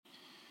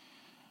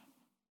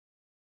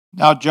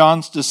Now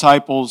John's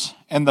disciples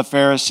and the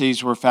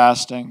Pharisees were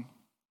fasting.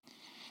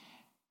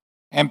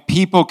 And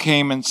people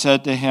came and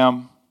said to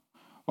him,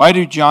 "Why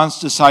do John's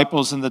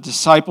disciples and the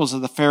disciples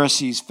of the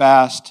Pharisees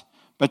fast,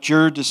 but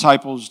your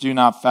disciples do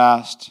not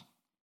fast?"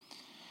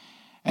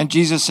 And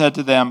Jesus said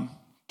to them,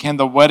 "Can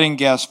the wedding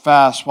guests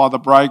fast while the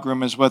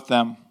bridegroom is with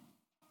them?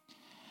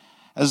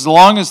 As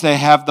long as they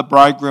have the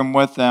bridegroom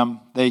with them,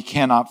 they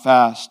cannot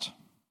fast.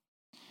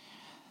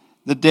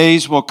 The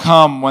days will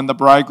come when the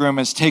bridegroom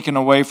is taken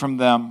away from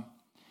them,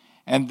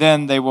 and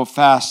then they will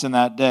fast in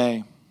that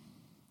day.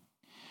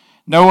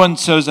 No one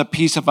sews a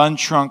piece of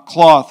unshrunk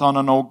cloth on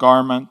an old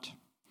garment.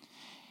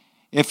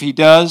 If he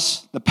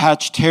does, the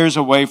patch tears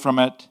away from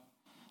it,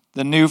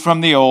 the new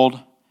from the old,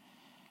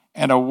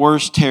 and a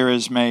worse tear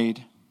is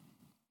made.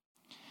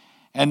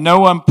 And no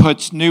one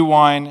puts new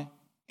wine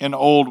in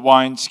old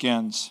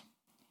wineskins.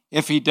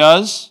 If he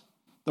does,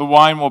 the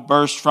wine will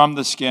burst from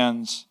the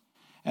skins,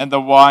 and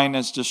the wine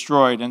is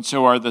destroyed, and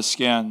so are the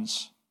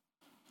skins.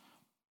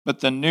 But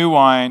the new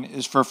wine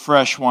is for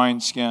fresh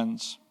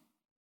wineskins."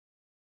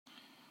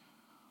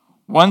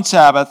 One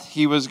Sabbath,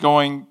 he was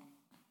going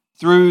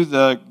through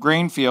the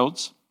grain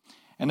fields,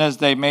 and as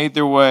they made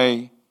their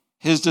way,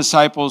 his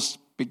disciples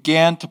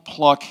began to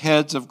pluck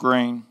heads of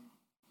grain.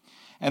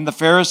 And the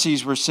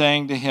Pharisees were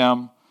saying to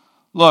him,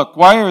 "Look,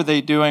 why are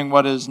they doing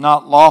what is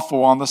not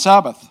lawful on the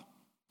Sabbath?"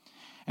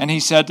 And he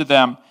said to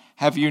them,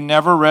 "Have you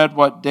never read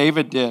what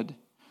David did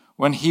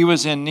when he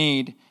was in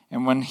need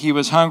and when he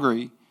was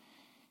hungry,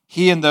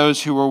 he and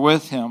those who were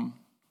with him?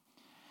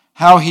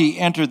 How he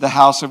entered the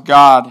house of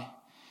God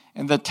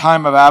in the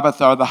time of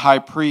Abiathar the high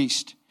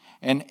priest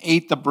and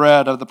ate the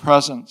bread of the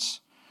presence,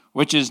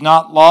 which is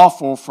not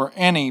lawful for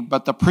any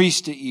but the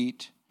priest to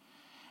eat,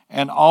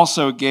 and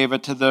also gave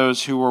it to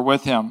those who were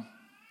with him.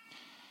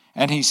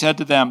 And he said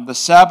to them, the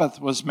Sabbath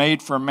was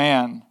made for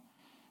man,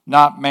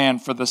 not man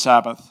for the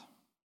Sabbath.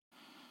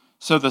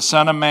 So the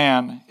Son of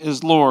Man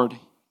is Lord,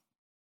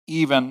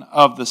 even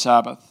of the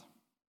Sabbath."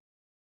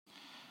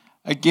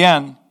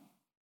 Again,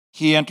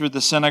 he entered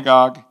the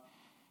synagogue,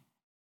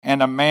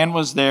 and a man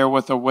was there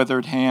with a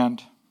withered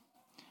hand.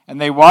 And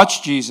they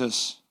watched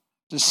Jesus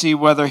to see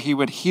whether he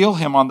would heal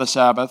him on the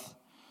Sabbath,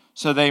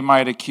 so they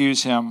might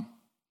accuse him.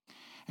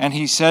 And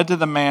he said to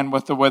the man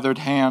with the withered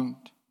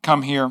hand,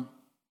 "Come here."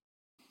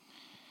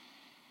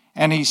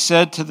 And he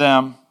said to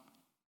them,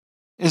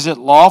 "Is it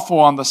lawful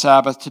on the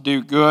Sabbath to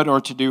do good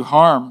or to do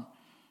harm,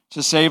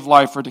 to save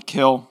life or to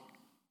kill?"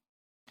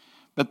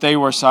 But they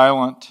were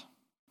silent.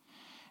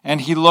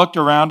 And he looked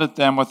around at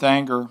them with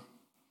anger,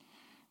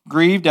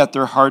 grieved at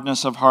their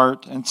hardness of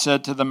heart, and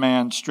said to the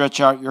man, "Stretch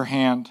out your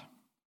hand."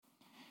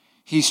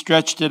 He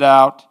stretched it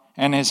out,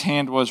 and his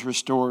hand was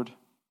restored.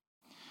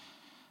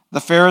 The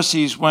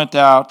Pharisees went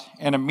out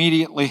and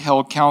immediately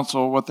held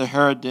counsel with the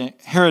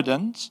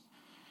Herodians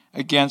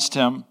against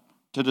him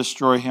to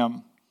destroy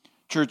him.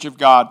 Church of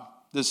God,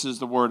 this is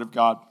the word of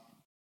God.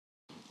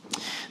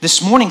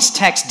 This morning's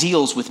text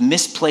deals with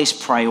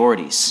misplaced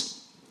priorities.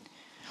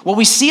 What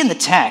we see in the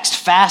text,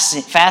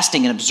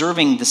 fasting and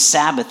observing the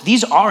Sabbath,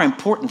 these are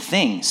important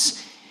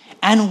things,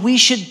 and we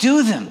should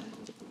do them,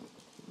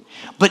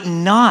 but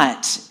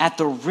not at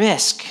the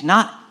risk,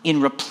 not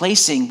in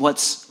replacing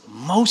what's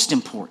most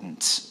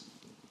important.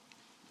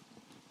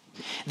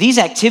 These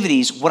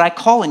activities, what I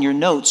call in your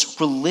notes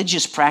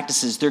religious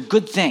practices, they're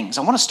good things.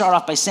 I want to start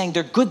off by saying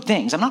they're good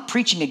things. I'm not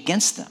preaching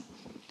against them.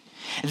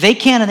 They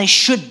can and they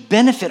should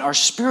benefit our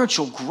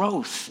spiritual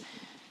growth.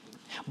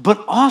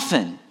 But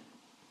often,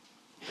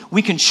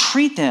 we can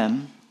treat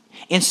them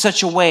in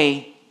such a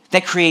way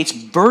that creates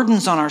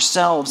burdens on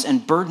ourselves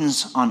and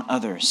burdens on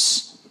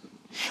others.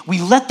 We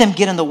let them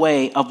get in the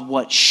way of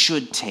what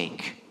should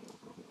take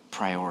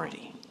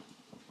priority.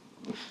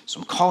 So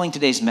I'm calling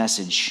today's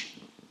message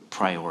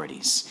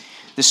priorities.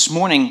 This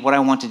morning, what I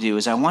want to do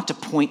is I want to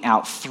point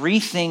out 3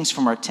 things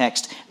from our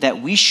text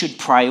that we should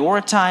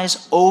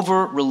prioritize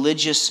over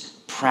religious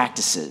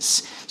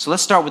practices. So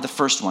let's start with the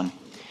first one.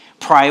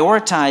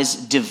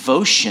 Prioritize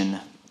devotion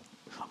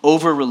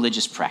over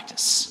religious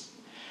practice.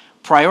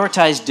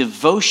 Prioritize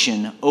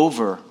devotion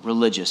over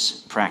religious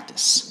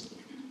practice.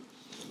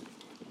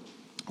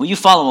 Will you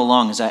follow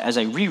along as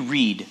I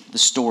reread the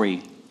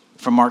story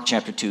from Mark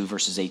chapter 2,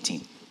 verses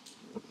 18.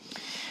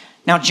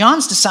 Now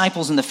John's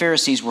disciples and the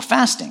Pharisees were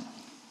fasting,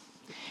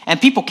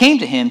 and people came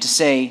to him to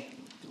say,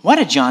 "Why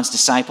did John's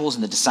disciples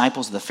and the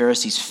disciples of the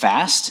Pharisees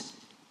fast,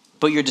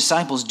 but your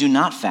disciples do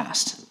not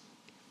fast?"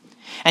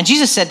 And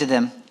Jesus said to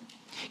them,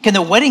 "Can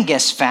the wedding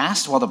guests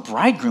fast while the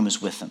bridegroom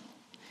is with them?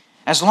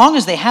 As long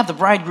as they have the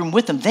bridegroom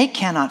with them, they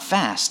cannot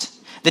fast.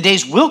 The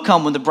days will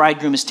come when the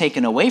bridegroom is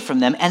taken away from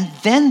them, and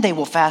then they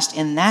will fast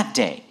in that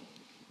day.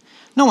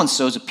 No one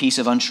sews a piece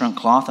of unshrunk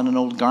cloth on an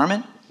old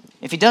garment.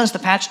 If he does, the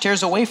patch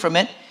tears away from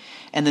it,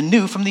 and the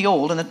new from the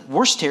old, and the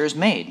worse tear is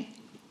made.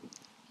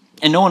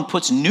 And no one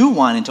puts new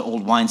wine into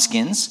old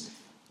wineskins.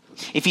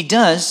 If he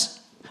does,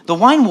 the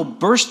wine will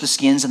burst the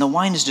skins, and the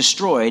wine is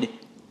destroyed,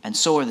 and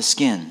so are the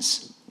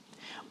skins.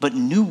 But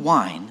new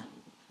wine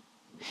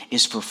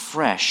is for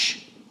fresh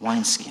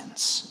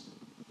wineskins."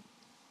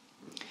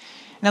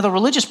 Now, the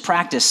religious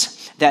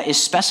practice that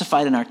is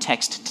specified in our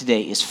text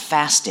today is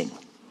fasting.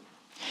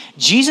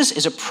 Jesus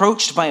is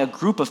approached by a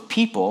group of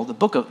people.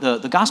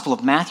 The Gospel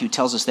of Matthew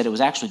tells us that it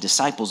was actually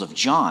disciples of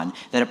John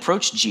that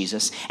approached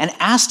Jesus and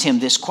asked him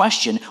this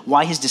question,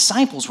 why his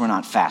disciples were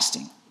not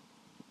fasting.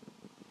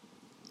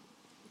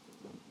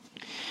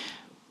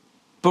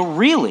 But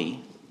really,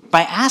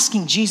 by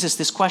asking Jesus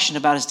this question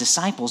about his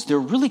disciples, they're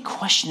really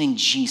questioning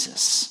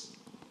Jesus.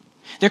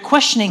 They're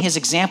questioning his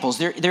examples.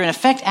 They're in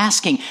effect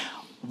asking,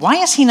 why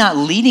is he not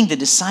leading the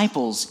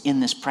disciples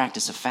in this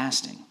practice of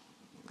fasting?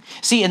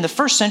 See, in the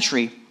first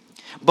century,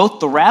 both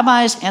the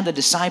rabbis and the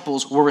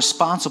disciples were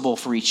responsible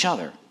for each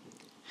other.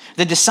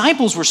 The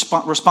disciples were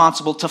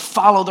responsible to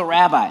follow the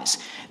rabbis.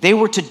 They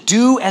were to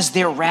do as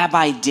their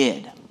rabbi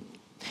did.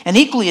 And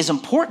equally as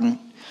important,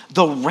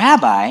 the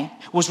rabbi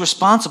was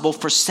responsible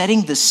for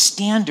setting the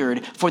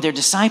standard for their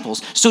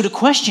disciples. So to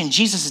question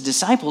Jesus'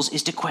 disciples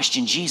is to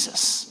question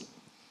Jesus.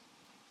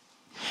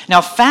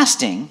 Now,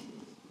 fasting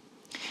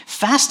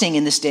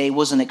in this day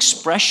was an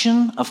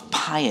expression of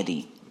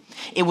piety.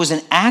 It was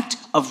an act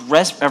of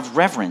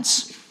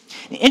reverence.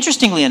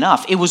 Interestingly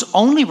enough, it was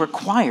only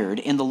required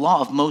in the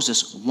law of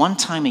Moses one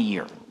time a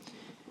year,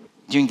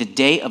 during the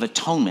Day of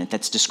Atonement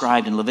that's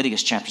described in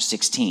Leviticus chapter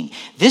 16.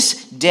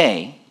 This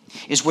day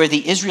is where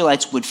the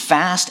Israelites would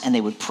fast and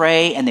they would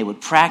pray and they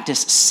would practice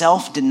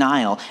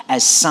self-denial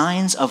as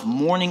signs of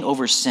mourning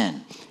over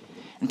sin.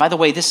 And by the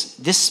way,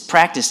 this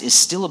practice is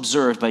still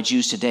observed by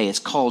Jews today. It's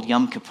called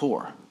Yom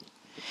Kippur.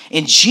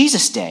 In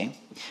Jesus' day,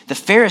 the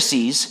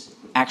Pharisees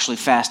actually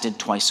fasted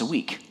twice a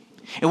week.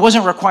 It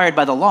wasn't required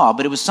by the law,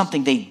 but it was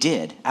something they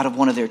did out of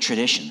one of their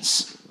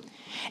traditions.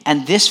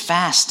 And this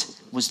fast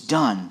was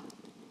done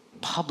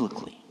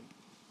publicly.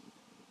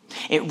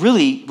 It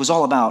really was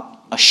all about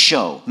a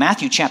show.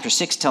 Matthew chapter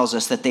 6 tells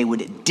us that they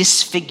would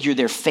disfigure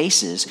their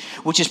faces,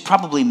 which is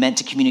probably meant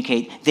to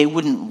communicate they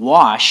wouldn't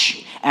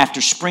wash after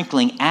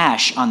sprinkling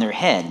ash on their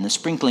head. And the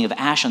sprinkling of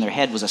ash on their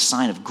head was a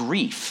sign of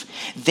grief.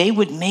 They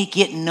would make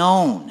it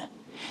known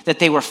that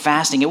they were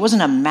fasting. It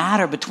wasn't a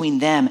matter between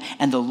them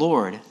and the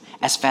Lord,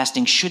 as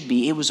fasting should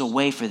be. It was a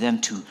way for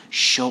them to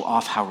show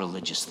off how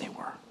religious they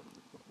were.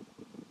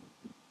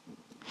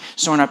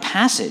 So in our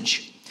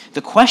passage,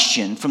 the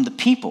question from the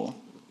people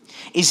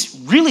is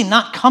really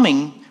not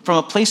coming from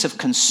a place of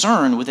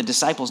concern with the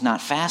disciples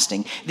not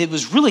fasting. It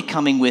was really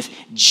coming with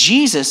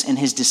Jesus and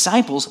his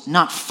disciples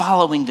not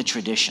following the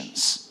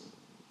traditions.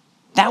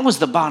 That was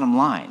the bottom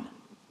line.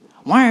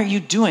 Why aren't you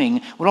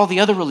doing what all the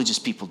other religious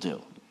people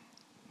do?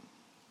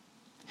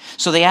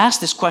 So they asked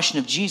this question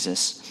of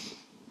Jesus,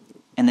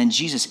 and then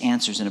Jesus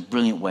answers in a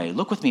brilliant way.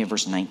 Look with me at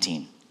verse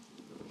 19.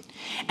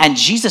 And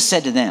Jesus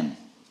said to them,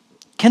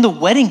 "Can the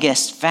wedding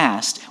guests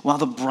fast while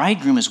the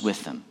bridegroom is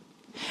with them?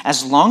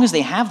 As long as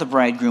they have the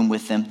bridegroom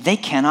with them, they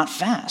cannot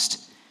fast.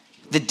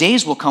 The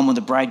days will come when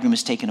the bridegroom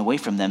is taken away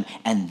from them,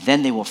 and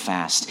then they will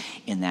fast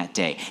in that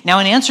day." Now,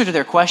 in answer to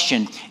their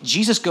question,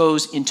 Jesus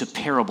goes into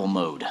parable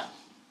mode.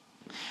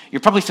 You're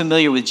probably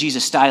familiar with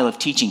Jesus' style of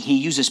teaching. He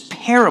uses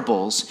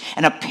parables,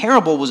 and a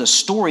parable was a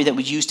story that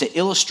was used to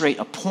illustrate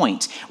a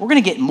point. We're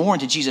going to get more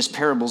into Jesus'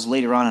 parables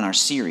later on in our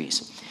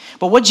series.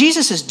 But what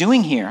Jesus is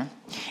doing here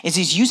is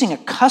he's using a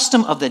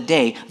custom of the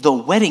day, the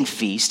wedding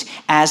feast,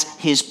 as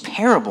his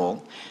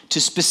parable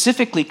to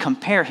specifically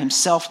compare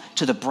himself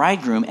to the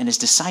bridegroom and his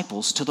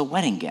disciples to the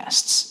wedding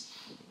guests.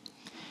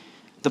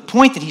 The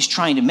point that he's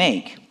trying to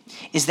make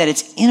is that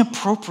it's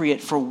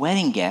inappropriate for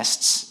wedding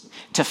guests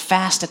to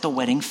fast at the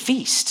wedding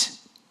feast.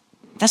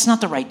 That's not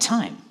the right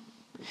time.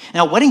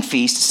 Now, wedding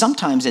feast,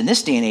 sometimes in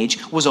this day and age,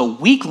 was a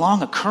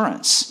week-long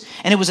occurrence.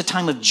 And it was a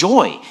time of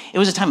joy. It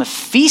was a time of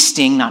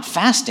feasting, not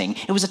fasting.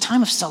 It was a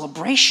time of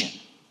celebration.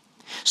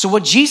 So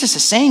what Jesus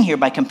is saying here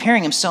by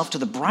comparing himself to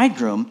the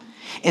bridegroom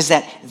is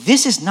that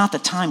this is not the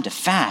time to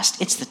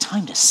fast. It's the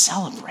time to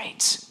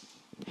celebrate.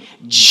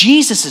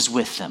 Jesus is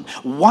with them.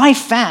 Why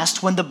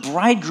fast when the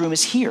bridegroom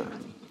is here?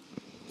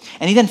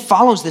 And he then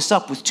follows this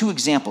up with two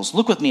examples.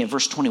 Look with me at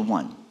verse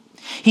 21.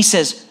 He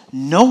says,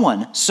 "No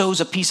one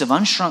sews a piece of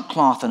unshrunk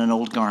cloth on an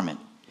old garment.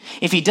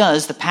 If he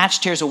does, the patch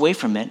tears away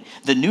from it,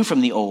 the new from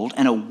the old,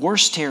 and a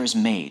worse tear is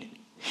made.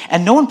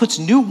 And no one puts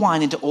new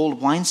wine into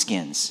old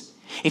wineskins.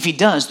 If he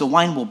does, the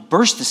wine will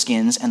burst the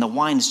skins, and the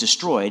wine is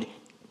destroyed,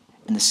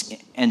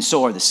 and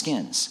so are the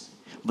skins.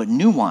 But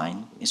new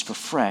wine is for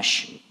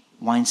fresh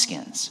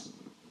wineskins."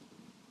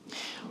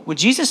 What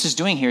Jesus is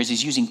doing here is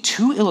he's using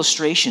two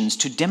illustrations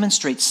to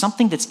demonstrate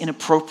something that's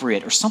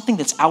inappropriate or something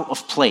that's out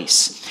of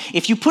place.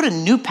 If you put a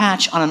new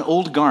patch on an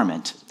old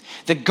garment,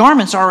 the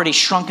garment's already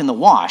shrunk in the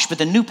wash, but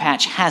the new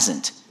patch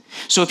hasn't.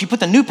 So if you put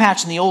the new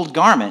patch in the old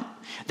garment,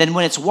 then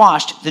when it's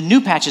washed, the new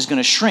patch is going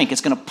to shrink.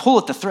 It's going to pull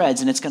at the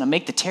threads, and it's going to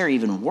make the tear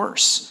even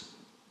worse.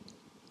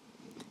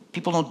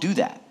 People don't do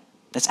that.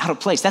 That's out of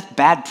place. That's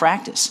bad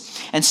practice.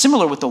 And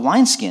similar with the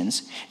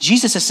wineskins,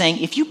 Jesus is saying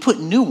if you put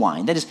new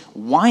wine, that is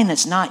wine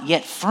that's not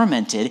yet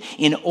fermented,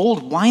 in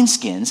old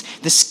wineskins,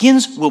 the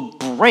skins will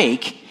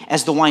break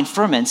as the wine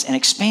ferments and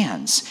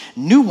expands.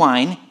 New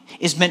wine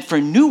is meant for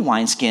new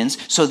wineskins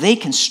so they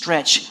can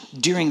stretch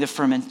during the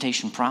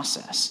fermentation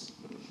process.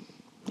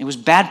 It was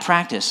bad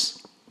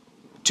practice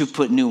to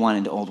put new wine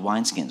into old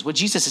wineskins. What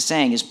Jesus is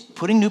saying is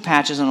putting new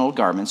patches on old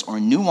garments or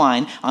new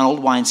wine on old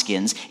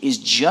wineskins is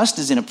just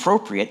as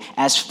inappropriate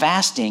as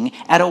fasting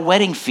at a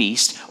wedding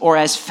feast or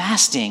as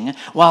fasting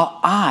while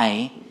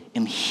I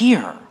am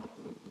here.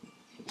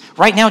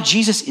 Right now,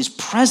 Jesus is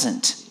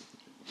present.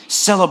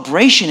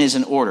 Celebration is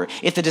in order.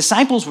 If the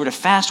disciples were to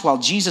fast while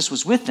Jesus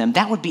was with them,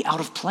 that would be out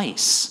of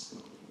place.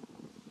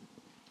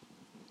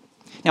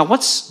 Now,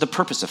 what's the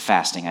purpose of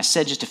fasting? I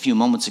said just a few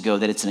moments ago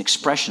that it's an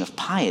expression of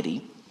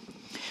piety.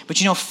 But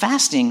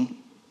fasting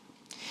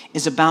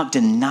is about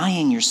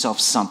denying yourself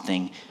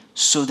something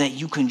so that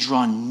you can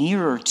draw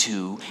nearer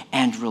to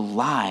and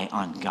rely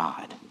on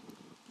God.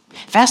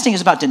 Fasting is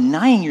about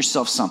denying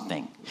yourself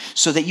something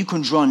so that you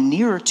can draw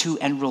nearer to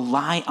and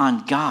rely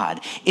on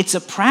God. It's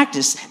a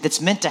practice that's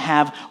meant to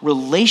have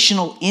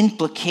relational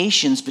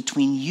implications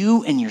between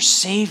you and your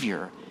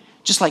Savior,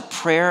 just like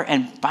prayer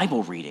and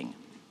Bible reading.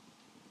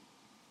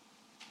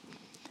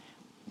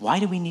 Why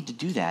do we need to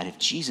do that if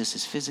Jesus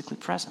is physically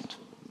present?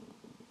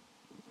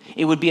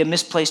 It would be a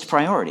misplaced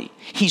priority.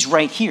 He's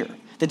right here.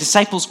 The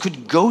disciples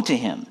could go to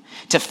him.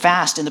 To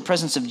fast in the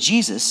presence of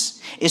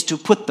Jesus is to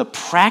put the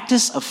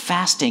practice of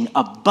fasting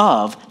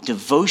above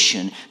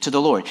devotion to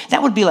the Lord.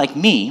 That would be like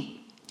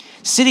me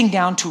sitting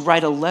down to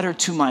write a letter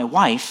to my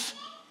wife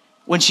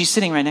when she's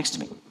sitting right next to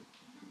me.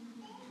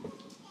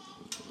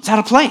 It's out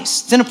of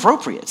place. It's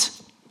inappropriate.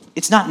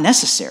 It's not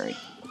necessary.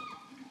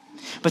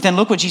 But then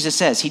look what Jesus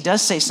says. He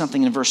does say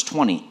something in verse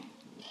 20.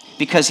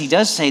 Because he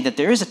does say that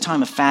there is a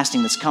time of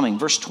fasting that's coming.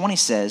 Verse 20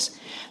 says,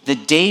 the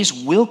days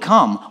will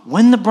come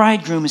when the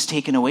bridegroom is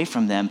taken away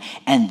from them,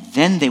 and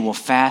then they will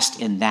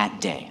fast in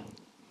that day.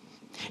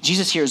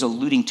 Jesus here is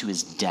alluding to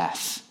his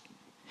death.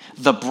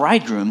 The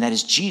bridegroom, that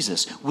is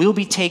Jesus, will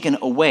be taken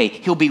away.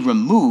 He'll be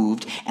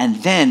removed, and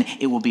then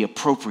it will be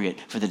appropriate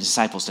for the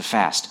disciples to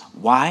fast.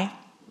 Why?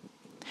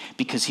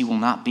 Because he will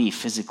not be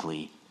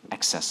physically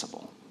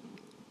accessible.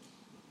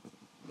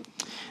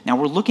 Now,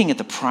 we're looking at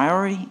the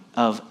priority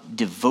of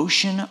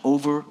devotion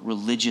over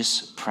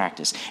religious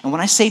practice. And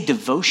when I say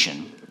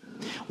devotion,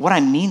 what I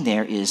mean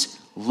there is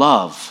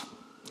love,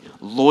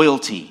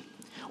 loyalty,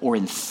 or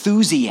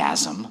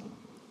enthusiasm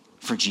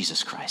for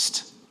Jesus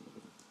Christ.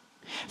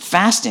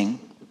 Fasting,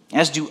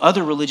 as do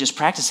other religious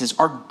practices,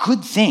 are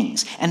good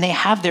things, and they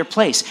have their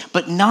place,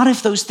 but not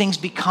if those things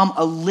become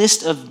a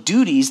list of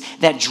duties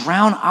that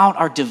drown out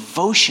our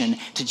devotion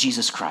to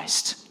Jesus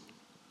Christ.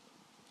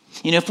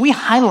 If we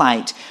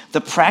highlight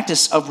the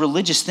practice of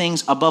religious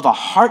things above a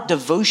heart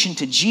devotion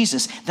to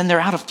Jesus, then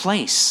they're out of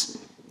place.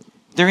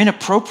 They're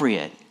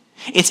inappropriate.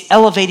 It's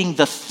elevating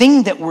the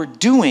thing that we're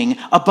doing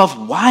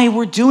above why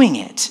we're doing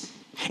it.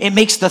 It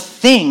makes the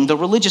thing, the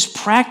religious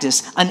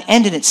practice, an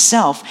end in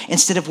itself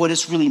instead of what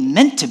it's really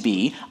meant to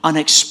be, an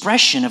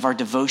expression of our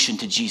devotion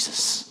to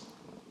Jesus.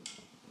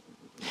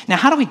 Now,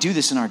 how do we do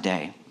this in our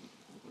day?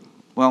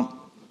 Well,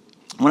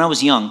 when I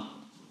was young,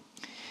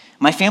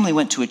 my family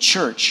went to a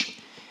church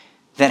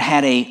that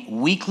had a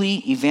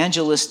weekly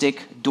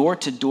evangelistic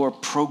door-to-door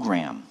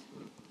program.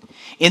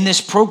 In this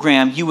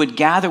program, you would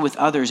gather with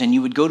others and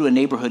you would go to a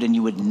neighborhood and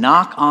you would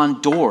knock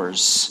on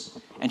doors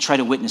and try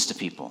to witness to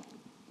people.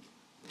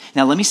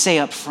 Now, let me say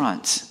up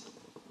front,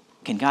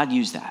 can God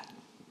use that?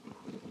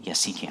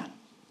 Yes, he can.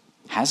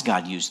 Has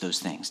God used those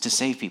things to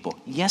save people?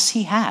 Yes,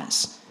 he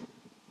has.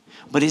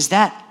 But is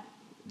that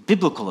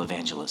biblical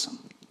evangelism?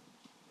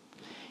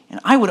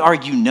 And I would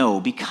argue no,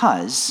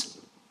 because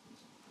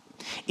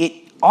it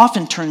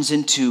often turns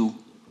into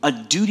a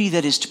duty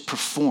that is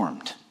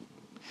performed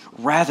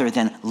rather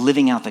than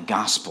living out the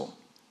gospel.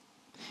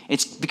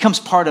 It becomes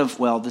part of,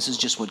 this is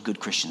just what good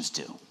Christians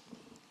do.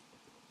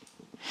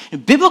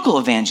 Biblical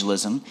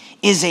evangelism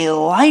is a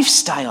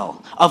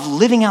lifestyle of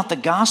living out the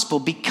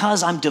gospel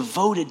because I'm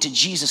devoted to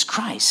Jesus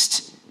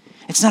Christ.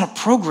 It's not a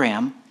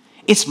program,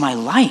 it's my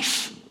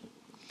life.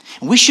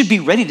 We should be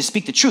ready to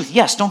speak the truth.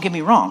 Yes, don't get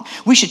me wrong.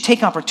 We should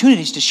take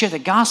opportunities to share the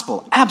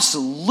gospel,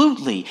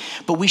 absolutely.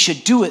 But we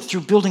should do it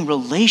through building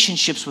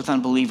relationships with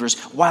unbelievers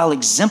while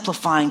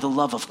exemplifying the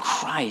love of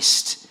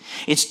Christ.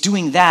 It's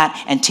doing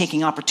that and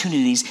taking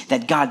opportunities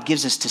that God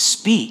gives us to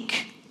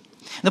speak.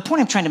 The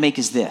point I'm trying to make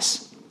is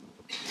this.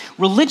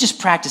 Religious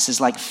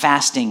practices like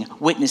fasting,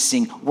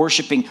 witnessing,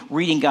 worshiping,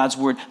 reading God's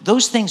word,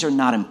 those things are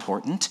not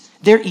important.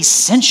 They're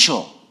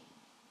essential.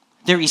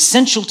 They're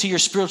essential to your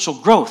spiritual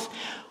growth.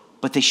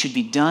 But they should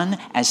be done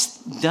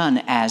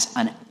as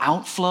an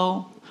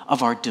outflow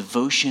of our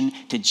devotion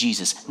to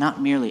Jesus,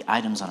 not merely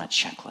items on a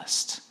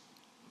checklist.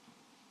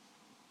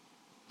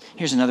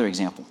 Here's another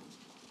example.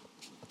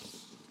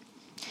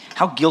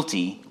 How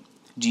guilty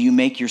do you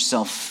make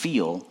yourself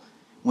feel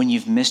when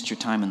you've missed your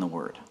time in the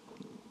Word?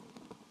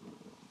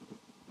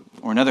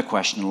 Or another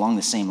question along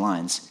the same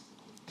lines.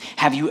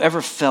 Have you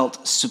ever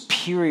felt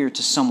superior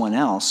to someone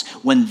else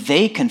when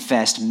they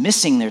confessed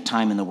missing their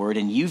time in the Word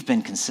and you've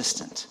been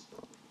consistent?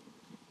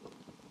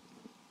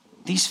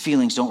 These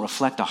feelings don't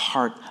reflect a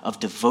heart of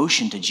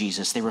devotion to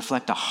Jesus. They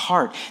reflect a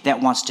heart that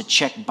wants to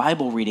check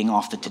Bible reading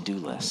off the to-do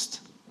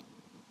list.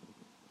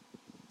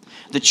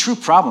 The true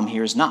problem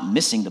here is not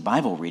missing the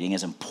Bible reading,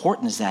 as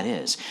important as that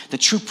is. The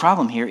true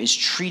problem here is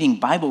treating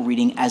Bible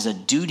reading as a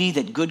duty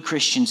that good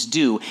Christians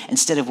do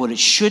instead of what it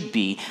should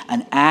be,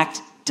 an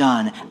act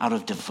done out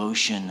of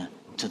devotion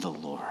to the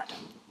Lord.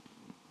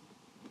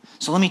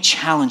 So let me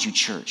challenge you,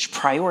 church.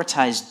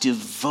 Prioritize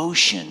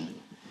devotion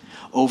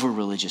over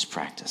religious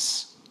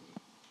practice.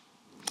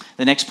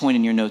 The next point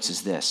in your notes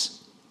is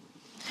this.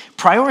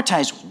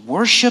 Prioritize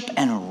worship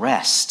and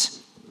rest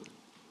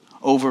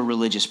over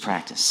religious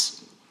practice.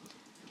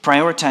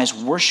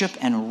 Prioritize worship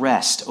and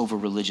rest over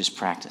religious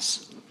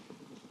practice.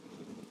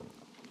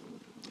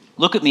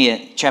 Look at me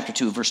at chapter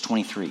 2, verse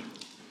 23.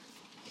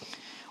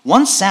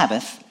 One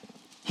Sabbath,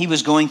 he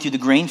was going through the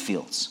grain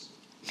fields.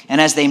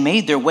 And as they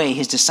made their way,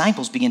 his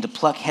disciples began to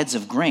pluck heads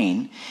of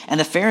grain. And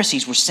the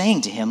Pharisees were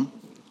saying to him,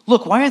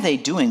 "Look, why are they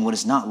doing what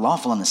is not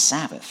lawful on the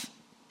Sabbath?"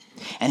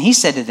 And he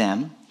said to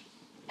them,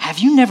 "Have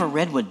you never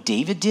read what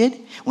David did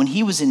when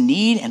he was in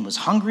need and was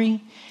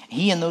hungry,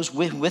 he and those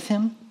with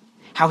him?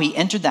 How he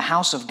entered the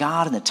house of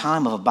God in the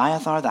time of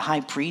Abiathar the high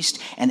priest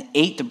and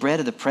ate the bread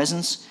of the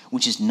presence,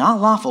 which is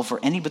not lawful for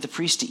any but the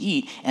priest to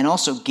eat, and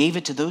also gave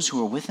it to those who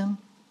were with him?"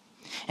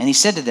 And he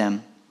said to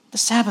them, "The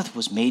Sabbath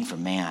was made for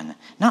man,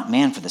 not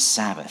man for the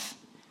Sabbath.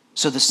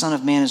 So the Son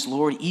of Man is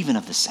Lord even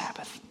of the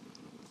Sabbath."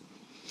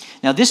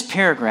 Now this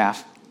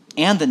paragraph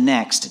and the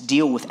next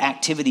deal with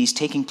activities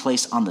taking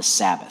place on the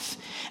Sabbath.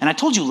 And I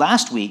told you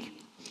last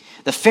week,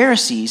 the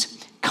Pharisees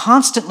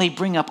constantly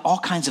bring up all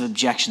kinds of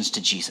objections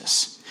to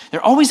Jesus.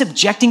 They're always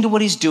objecting to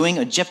what he's doing,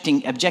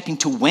 objecting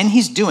to when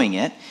he's doing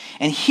it.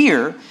 And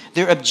here,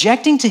 they're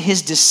objecting to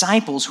his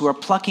disciples who are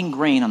plucking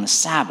grain on the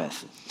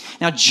Sabbath.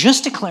 Now,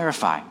 just to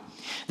clarify,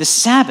 the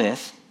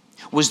Sabbath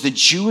was the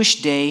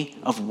Jewish day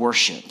of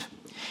worship.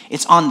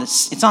 It's on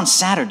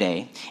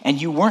Saturday,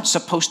 and you weren't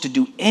supposed to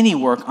do any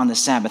work on the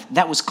Sabbath.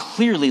 That was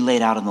clearly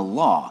laid out in the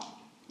law.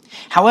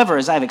 However,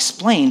 as I've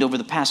explained over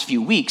the past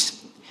few weeks,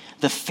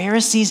 the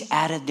Pharisees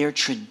added their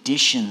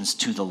traditions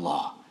to the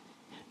law.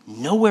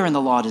 Nowhere in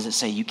the law does it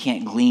say you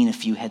can't glean a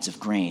few heads of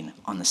grain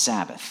on the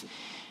Sabbath.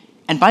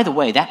 And by the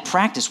way, that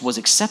practice was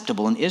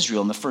acceptable in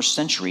Israel in the first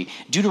century.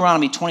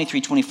 Deuteronomy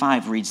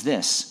 23:25 reads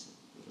this: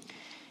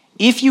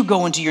 "If you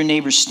go into your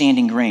neighbor's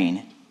standing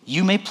grain,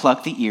 you may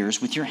pluck the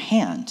ears with your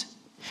hand,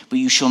 but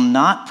you shall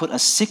not put a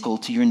sickle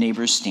to your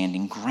neighbor's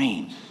standing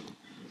grain."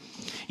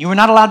 You were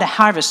not allowed to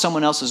harvest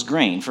someone else's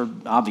grain for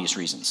obvious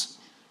reasons,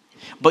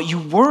 but you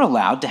were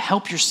allowed to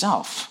help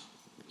yourself.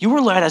 You were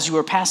allowed, as you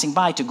were passing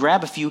by, to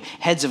grab a few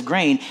heads of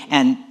grain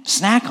and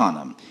snack on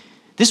them.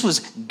 This was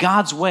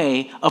God's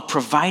way of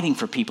providing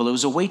for people. It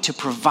was a way to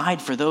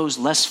provide for those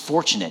less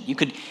fortunate. You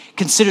could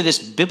consider this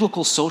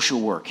biblical social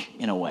work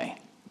in a way.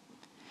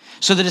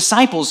 So the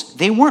disciples,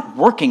 they weren't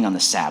working on the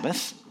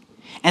Sabbath,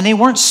 and they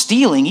weren't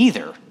stealing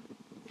either.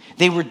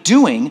 They were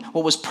doing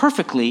what was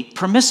perfectly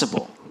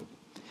permissible.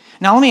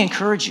 Now, let me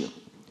encourage you.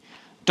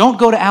 Don't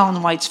go to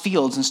Alan White's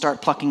fields and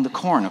start plucking the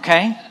corn,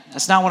 okay?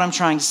 That's not what I'm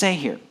trying to say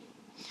here.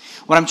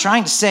 What I'm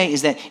trying to say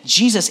is that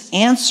Jesus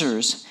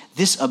answers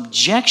this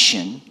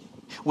objection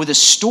with a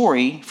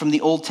story from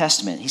the Old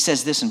Testament. He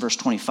says this in verse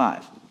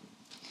 25.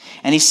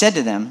 And he said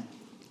to them,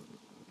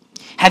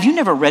 "Have you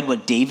never read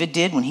what David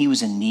did when he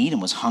was in need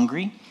and was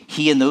hungry,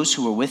 he and those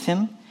who were with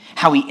him?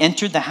 How he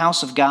entered the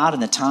house of God in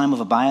the time of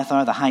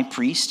Abiathar the high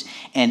priest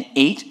and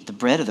ate the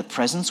bread of the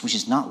presence, which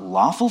is not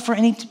lawful for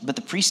any but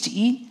the priest to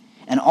eat,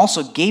 and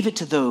also gave it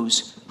to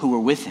those who were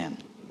with him?"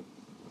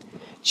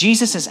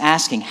 Jesus is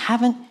asking,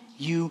 haven't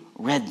you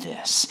read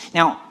this?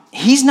 Now,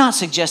 he's not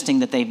suggesting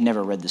that they've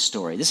never read the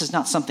story. This is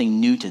not something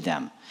new to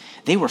them.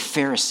 They were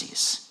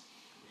Pharisees.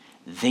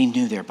 They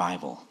knew their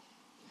Bible.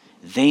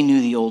 They knew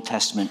the Old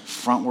Testament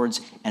frontwards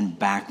and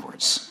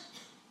backwards.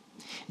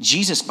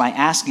 Jesus, by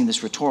asking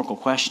this rhetorical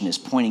question, is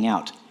pointing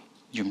out,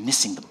 you're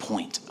missing the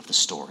point of the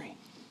story.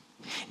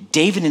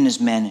 David and his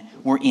men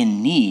were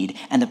in need,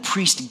 and the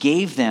priest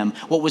gave them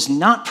what was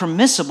not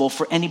permissible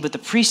for any but the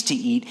priest to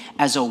eat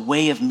as a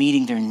way of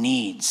meeting their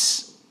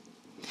needs.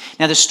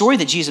 Now, the story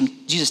that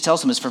Jesus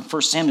tells them is from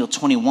 1 Samuel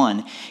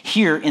 21.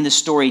 Here in the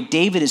story,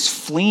 David is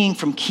fleeing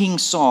from King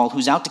Saul,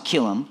 who's out to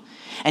kill him,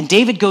 and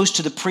David goes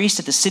to the priest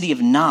at the city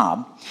of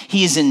Nob.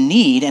 He is in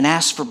need and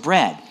asks for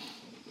bread.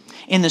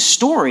 In the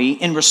story,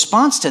 in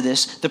response to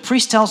this, the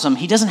priest tells him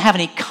he doesn't have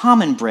any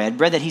common bread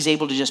that he's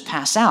able to just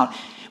pass out,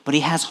 but he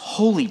has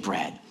holy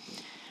bread.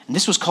 And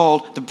this was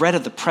called the bread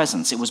of the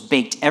presence. It was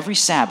baked every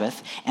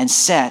Sabbath and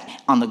set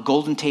on the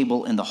golden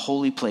table in the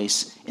holy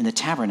place in the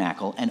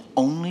tabernacle, and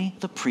only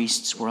the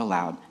priests were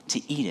allowed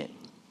to eat it.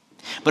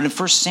 But in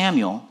 1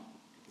 Samuel,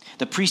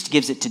 the priest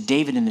gives it to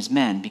David and his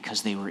men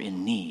because they were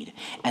in need.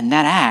 And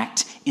that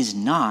act is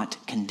not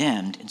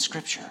condemned in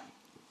Scripture.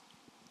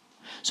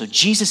 So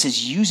Jesus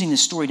is using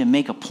this story to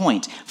make a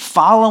point.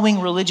 Following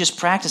religious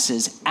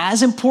practices,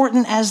 as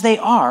important as they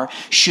are,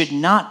 should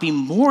not be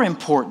more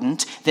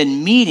important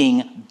than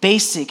meeting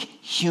basic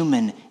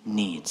human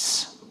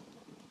needs.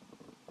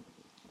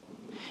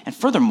 And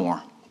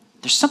furthermore,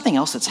 there's something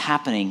else that's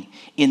happening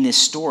in this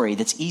story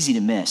that's easy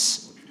to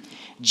miss.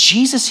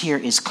 Jesus here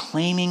is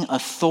claiming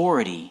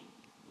authority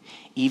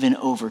even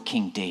over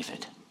King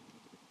David.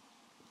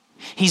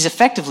 He's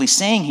effectively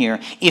saying here,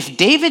 if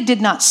David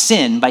did not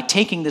sin by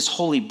taking this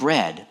holy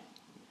bread,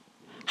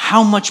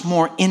 how much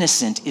more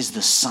innocent is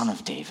the Son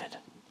of David?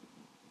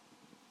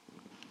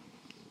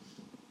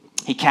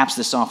 He caps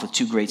this off with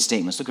two great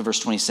statements. Look at verse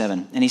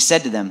 27. And he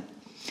said to them,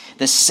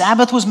 the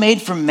Sabbath was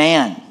made for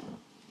man,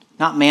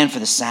 not man for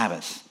the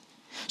Sabbath.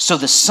 So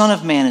the Son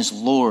of Man is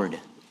Lord,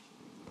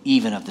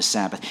 even of the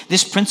Sabbath.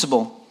 This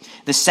principle,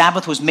 the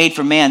Sabbath was made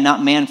for man,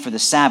 not man for the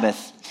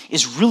Sabbath,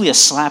 is really a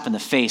slap in the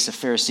face of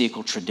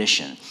Pharisaical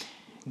tradition.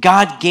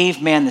 God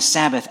gave man the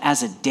Sabbath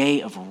as a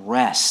day of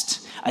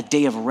rest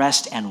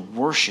and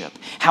worship.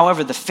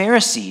 However, the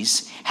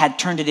Pharisees had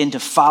turned it into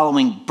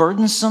following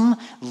burdensome,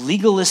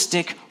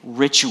 legalistic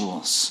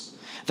rituals.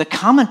 The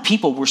common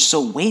people were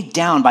so weighed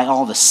down by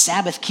all the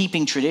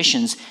Sabbath-keeping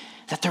traditions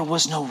that there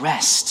was no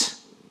rest.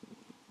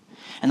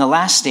 And the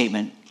last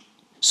statement,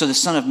 so the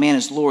Son of Man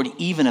is Lord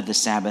even of the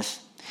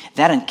Sabbath,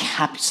 that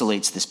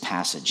encapsulates this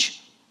passage.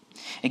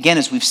 Again,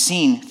 as we've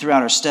seen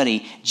throughout our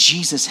study,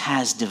 Jesus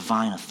has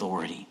divine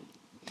authority.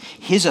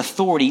 His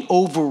authority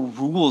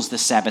overrules the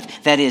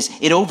Sabbath. That is,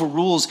 it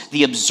overrules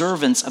the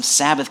observance of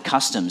Sabbath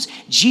customs.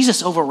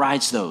 Jesus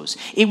overrides those.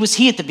 It was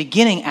he at the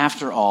beginning,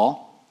 after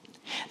all,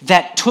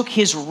 that took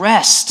his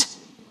rest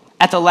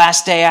at the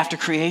last day after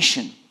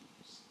creation.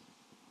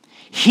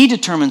 He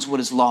determines what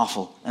is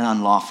lawful and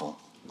unlawful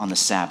on the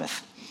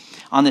Sabbath.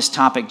 On this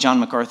topic, John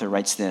MacArthur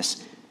writes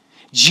this: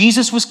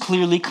 Jesus was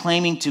clearly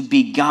claiming to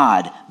be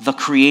God, the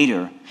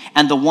Creator,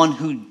 and the one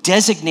who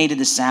designated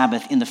the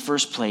Sabbath in the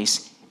first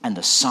place and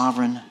the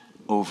sovereign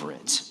over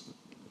it.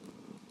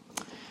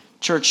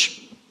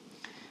 Church,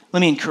 let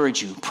me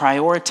encourage you,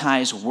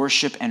 prioritize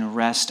worship and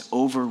rest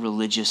over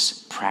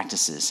religious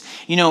practices.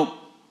 You know,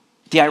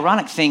 the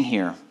ironic thing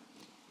here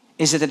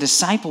is that the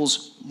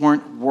disciples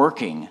weren't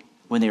working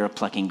when they were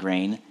plucking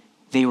grain.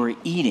 They were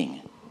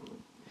eating.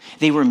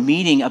 They were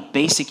meeting a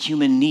basic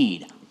human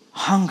need,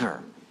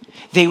 hunger.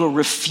 They were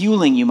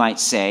refueling, you might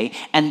say,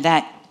 and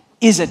that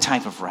is a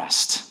type of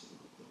rest.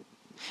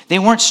 They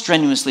weren't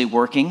strenuously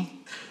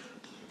working.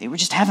 They were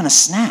just having a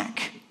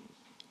snack.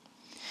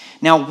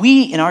 Now,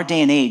 we, in our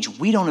day and age,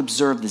 we don't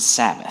observe the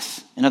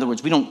Sabbath. In other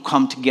words, we don't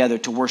come together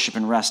to worship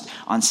and rest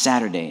on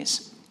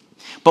Saturdays.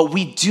 But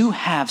we do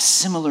have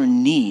similar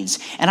needs.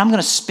 And I'm going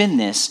to spin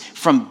this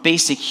from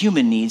basic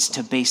human needs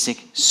to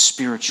basic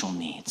spiritual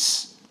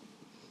needs.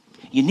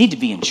 You need to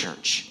be in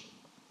church.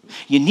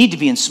 You need to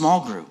be in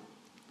small group.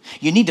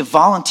 You need to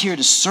volunteer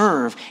to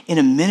serve in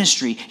a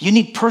ministry. You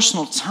need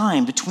personal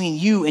time between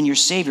you and your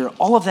Savior.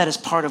 All of that is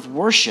part of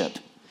worship,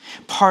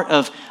 part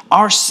of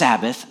our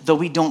Sabbath, though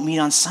we don't meet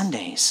on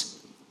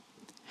Sundays.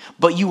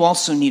 But you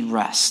also need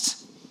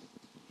rest.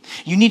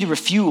 You need to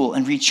refuel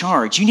and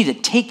recharge. You need to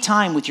take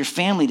time with your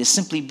family to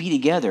simply be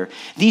together.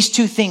 These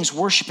two things,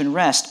 worship and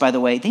rest, by the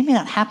way, they may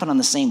not happen on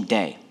the same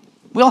day.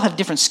 We all have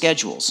different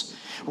schedules.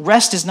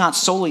 Rest is not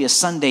solely a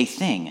Sunday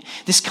thing.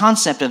 This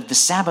concept of the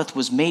Sabbath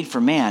was made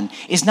for man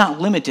is not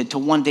limited to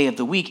one day of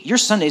the week. Your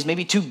Sundays may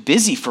be too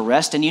busy for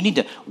rest and you need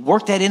to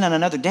work that in on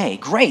another day.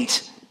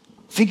 Great.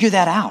 Figure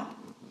that out.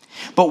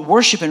 But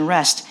worship and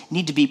rest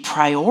need to be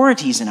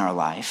priorities in our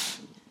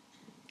life,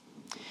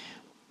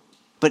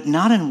 but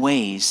not in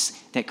ways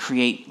that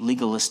create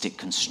legalistic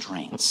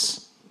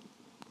constraints.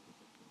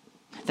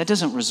 That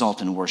doesn't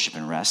result in worship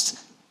and rest.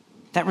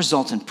 That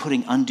results in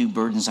putting undue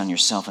burdens on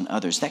yourself and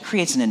others. That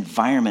creates an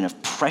environment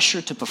of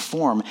pressure to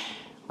perform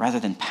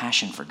rather than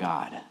passion for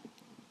God.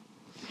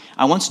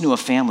 I once knew a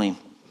family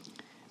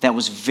that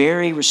was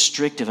very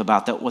restrictive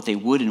about what they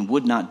would and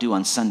would not do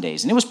on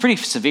Sundays. And it was pretty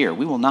severe.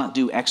 We will not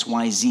do X,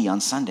 Y, Z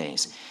on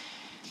Sundays.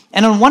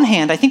 And on one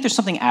hand, I think there's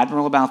something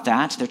admirable about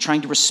that. They're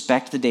trying to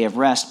respect the day of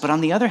rest. But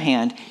on the other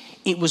hand,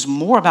 it was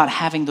more about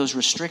having those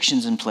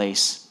restrictions in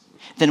place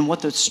than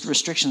what those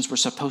restrictions were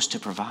supposed to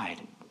provide.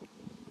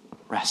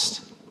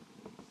 Rest.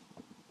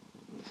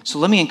 So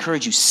let me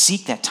encourage you,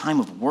 seek that time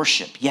of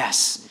worship.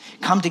 Yes.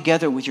 Come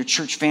together with your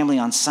church family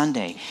on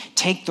Sunday.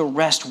 Take the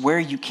rest where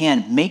you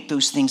can. Make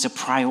those things a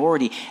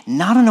priority,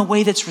 not in a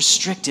way that's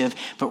restrictive,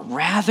 but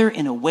rather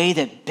in a way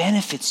that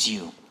benefits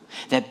you,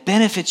 that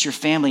benefits your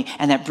family,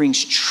 and that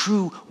brings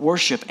true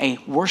worship, a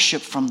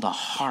worship from the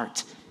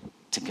heart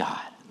to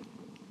God.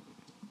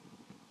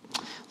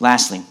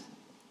 Lastly,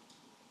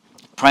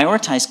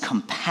 prioritize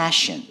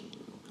compassion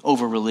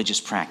over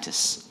religious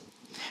practice.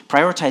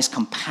 Prioritize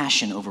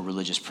compassion over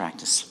religious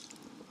practice.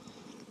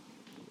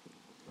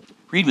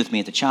 Read with me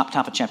at the top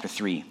of chapter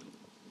 3.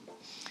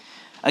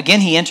 Again,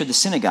 he entered the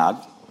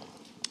synagogue,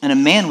 and a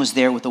man was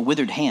there with a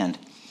withered hand.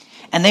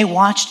 And they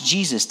watched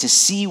Jesus to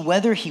see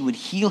whether he would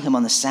heal him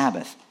on the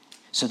Sabbath,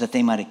 so that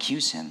they might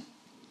accuse him.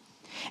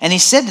 And he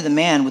said to the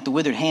man with the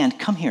withered hand,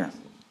 "Come here."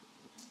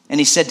 And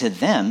he said to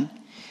them,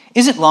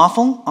 "Is it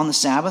lawful on the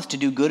Sabbath to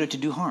do good or to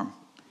do harm,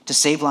 to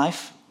save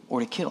life or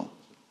to kill?"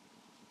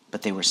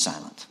 But they were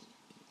silent.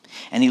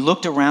 And he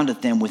looked around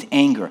at them with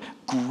anger,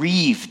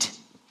 grieved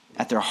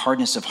at their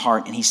hardness of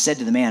heart. And he said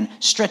to the man,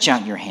 "Stretch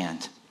out your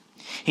hand."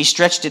 He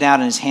stretched it out,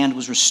 and his hand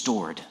was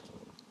restored.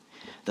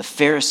 the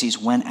Pharisees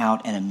went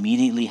out and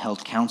immediately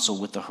held counsel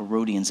with the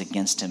Herodians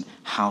against him,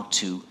 how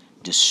to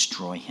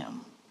destroy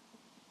him.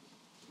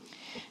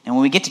 And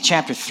when we get to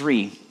chapter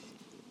 3,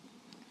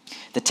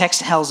 the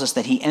text tells us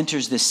that he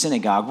enters this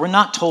synagogue. We're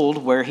not told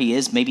where he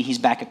is. Maybe he's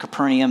back at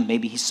Capernaum.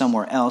 Maybe he's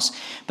somewhere else.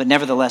 But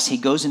nevertheless, he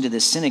goes into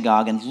this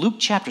synagogue. And Luke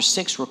chapter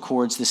 6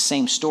 records this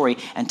same story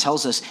and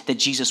tells us that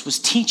Jesus was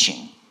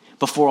teaching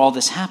before all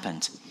this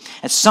happened.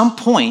 At some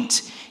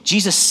point,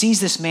 Jesus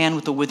sees this man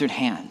with the withered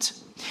hand.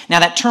 Now,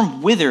 that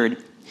term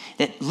withered,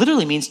 that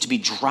literally means to be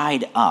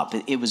dried up.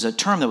 It was a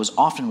term that was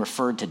often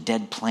referred to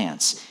dead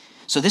plants.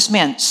 So this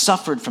man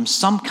suffered from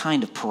some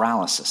kind of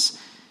paralysis.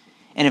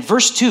 And in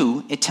verse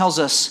 2, it tells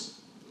us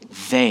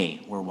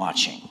they were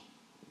watching.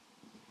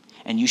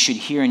 And you should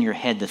hear in your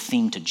head the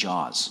theme to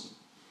Jaws.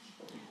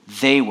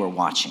 They were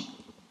watching.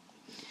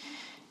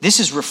 This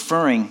is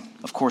referring,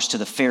 of course, to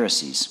the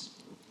Pharisees.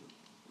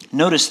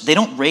 Notice they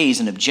don't raise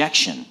an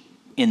objection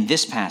in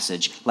this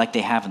passage like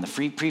they have in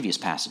the previous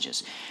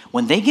passages.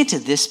 When they get to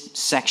this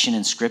section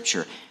in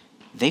Scripture,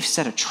 they've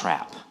set a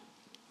trap.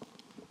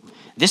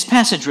 This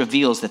passage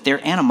reveals that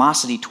their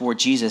animosity toward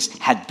Jesus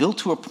had built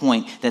to a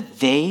point that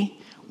they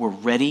were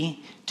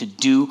ready to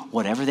do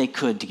whatever they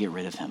could to get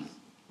rid of him.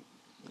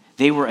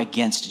 They were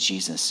against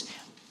Jesus.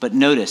 But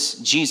notice,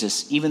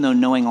 Jesus, even though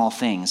knowing all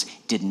things,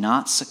 did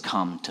not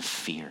succumb to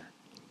fear.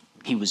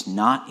 He was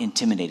not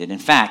intimidated. In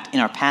fact, in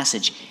our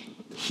passage,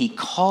 he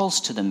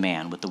calls to the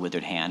man with the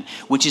withered hand,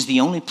 which is the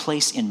only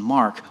place in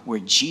Mark where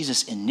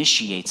Jesus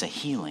initiates a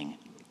healing.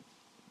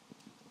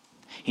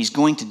 He's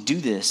going to do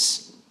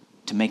this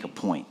to make a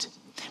point.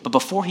 But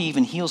before he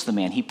even heals the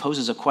man, he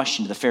poses a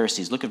question to the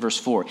Pharisees. Look at verse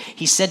 4.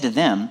 He said to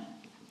them,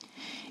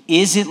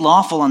 "Is it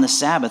lawful on the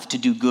Sabbath to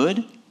do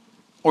good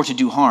or to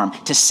do harm,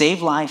 to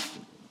save life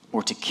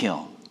or to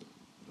kill?"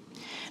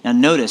 Now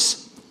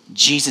notice,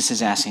 Jesus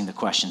is asking the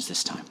questions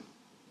this time.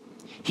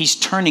 He's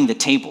turning the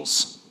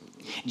tables.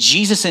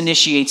 Jesus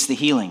initiates the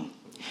healing.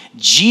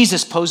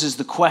 Jesus poses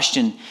the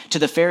question to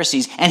the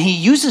Pharisees, and he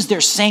uses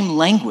their same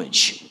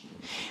language.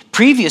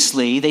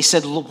 Previously, they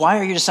said, "Why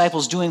are your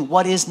disciples doing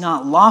what is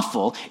not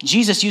lawful?"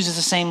 Jesus uses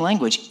the same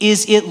language.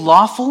 Is it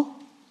lawful?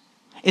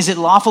 Is it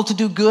lawful to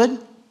do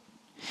good?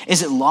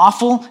 Is it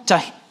lawful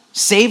to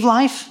save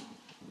life?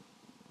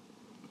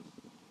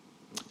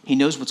 He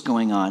knows what's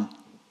going on.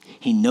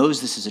 He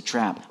knows this is a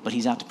trap, but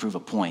he's out to prove a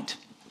point.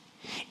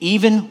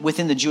 Even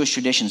within the Jewish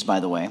traditions,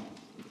 by the way,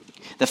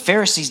 the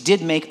Pharisees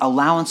did make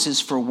allowances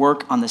for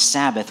work on the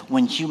Sabbath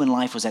when human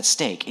life was at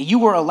stake. You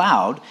were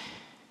allowed,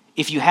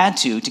 if you had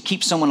to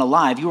keep someone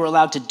alive, you were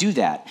allowed to do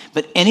that.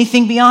 But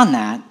anything beyond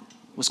that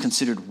was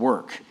considered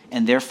work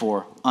and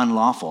therefore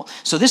unlawful.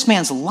 So this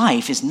man's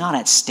life is not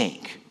at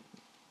stake.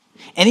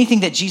 Anything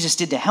that Jesus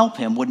did to help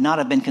him would not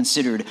have been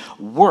considered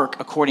work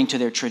according to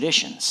their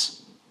traditions.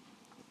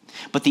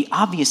 But the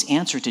obvious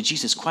answer to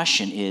Jesus'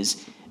 question is,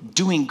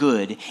 doing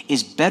good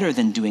is better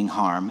than doing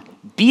harm,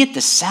 be it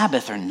the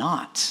Sabbath or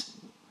not.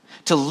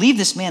 To leave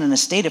this man in a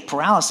state of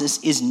paralysis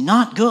is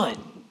not good.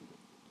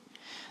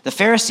 The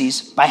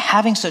Pharisees, by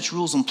having such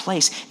rules in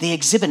place, they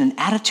exhibit an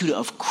attitude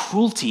of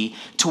cruelty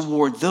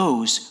toward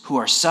those who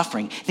are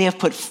suffering. They have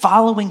put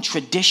following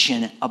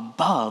tradition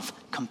above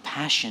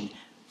compassion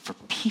for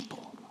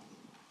people.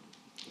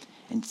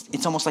 And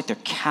it's almost like they're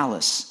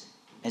callous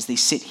as they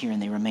sit here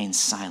and they remain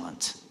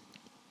silent.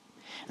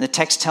 And the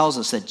text tells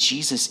us that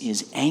Jesus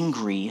is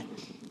angry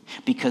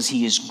because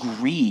he is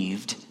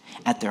grieved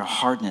at their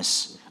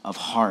hardness of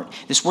heart.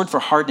 This word for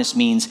hardness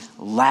means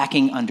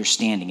lacking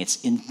understanding. It's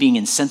being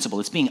insensible.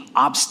 It's being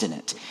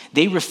obstinate.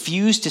 They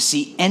refuse to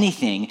see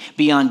anything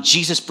beyond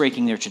Jesus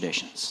breaking their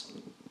traditions.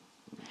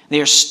 They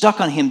are stuck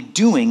on him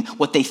doing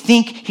what they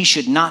think he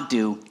should not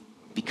do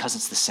because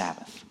it's the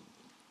Sabbath.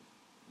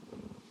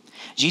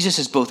 Jesus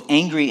is both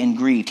angry and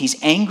grieved. He's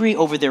angry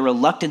over their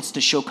reluctance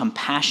to show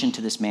compassion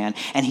to this man,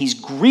 and he's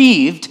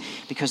grieved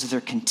because of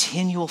their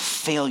continual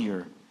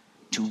failure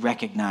to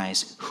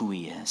recognize who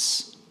he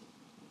is.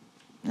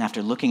 And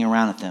after looking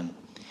around at them,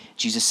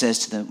 Jesus says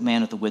to the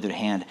man with the withered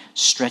hand,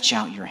 "Stretch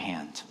out your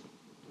hand."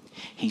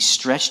 He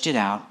stretched it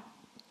out,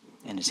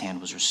 and his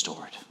hand was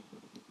restored.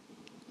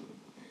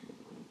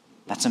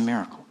 That's a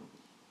miracle.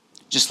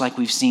 Just like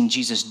we've seen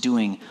Jesus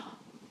doing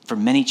for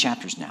many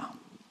chapters now.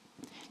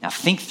 Now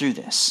think through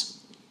this.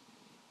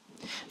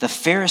 The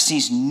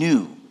Pharisees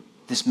knew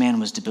this man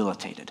was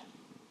debilitated.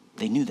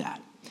 They knew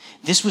that.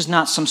 This was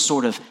not some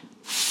sort of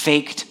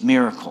faked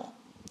miracle.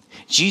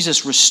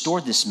 Jesus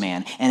restored this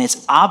man, and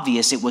it's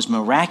obvious it was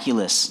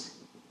miraculous,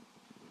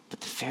 but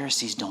the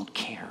Pharisees don't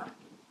care.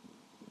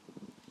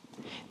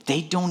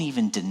 They don't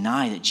even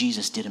deny that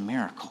Jesus did a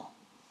miracle.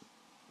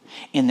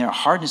 In their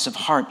hardness of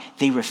heart,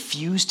 they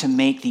refuse to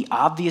make the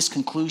obvious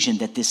conclusion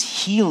that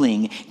this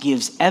healing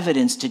gives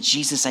evidence to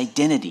Jesus'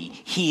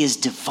 identity. He is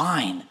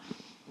divine.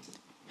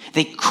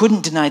 They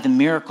couldn't deny the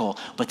miracle,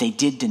 but they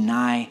did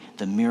deny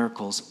the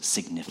miracle's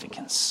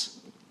significance.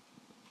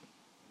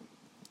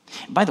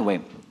 By the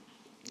way,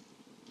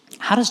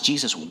 how does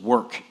Jesus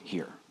work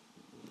here?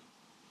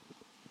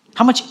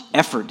 How much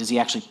effort does he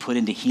actually put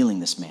into healing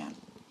this man?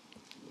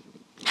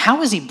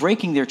 How is he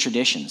breaking their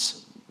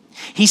traditions?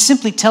 He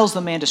simply tells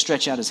the man to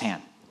stretch out his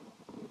hand.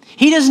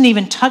 He doesn't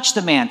even touch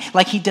the man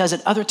like he does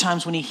at other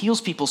times when he heals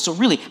people. So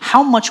really,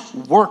 how much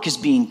work is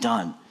being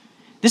done?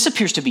 This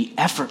appears to be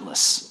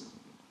effortless.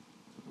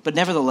 But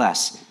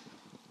nevertheless,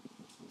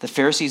 the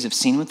Pharisees have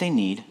seen what they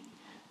need.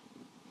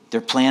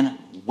 Their plan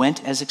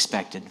went as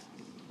expected.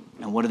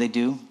 And what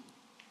do?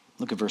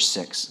 Look at verse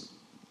 6.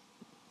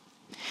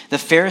 The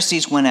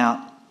Pharisees went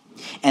out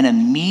and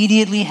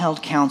immediately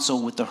held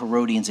counsel with the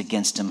Herodians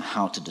against him,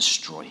 how to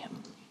destroy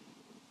him.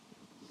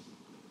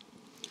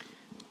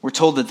 We're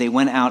told that they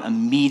went out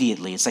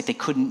immediately. It's like they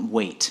couldn't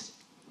wait.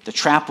 The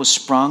trap was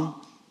sprung,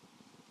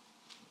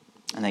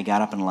 and they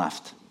got up and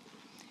left.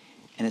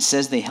 And it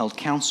says they held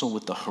counsel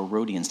with the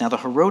Herodians. Now, the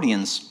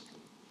Herodians,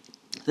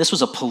 this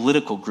was a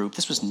political group.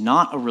 This was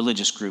not a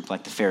religious group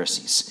like the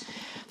Pharisees.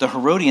 The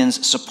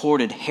Herodians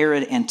supported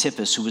Herod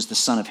Antipas, who was the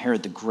son of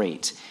Herod the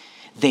Great.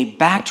 They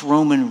backed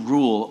Roman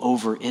rule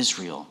over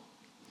Israel.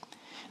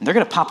 And they're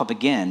going to pop up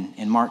again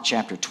in Mark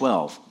chapter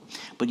 12.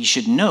 But you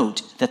should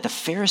note that the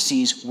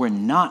Pharisees were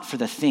not for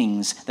the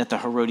things that the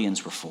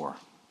Herodians were for.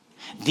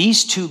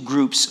 These two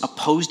groups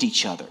opposed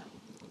each other.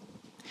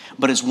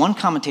 But as one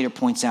commentator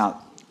points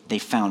out, they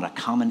found a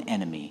common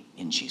enemy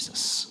in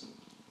Jesus.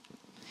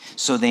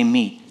 So they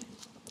meet,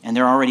 and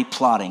they're already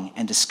plotting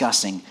and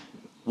discussing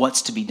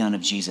what's to be done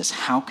of Jesus.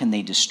 How can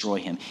they destroy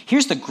him?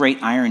 Here's the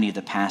great irony of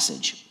the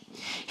passage.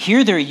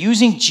 Here they're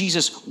using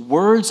Jesus'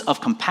 words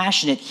of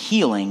compassionate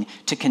healing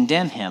to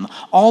condemn him.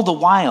 All the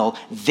while,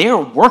 they're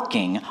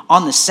working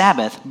on the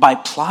Sabbath by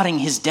plotting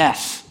his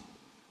death.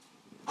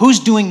 Who's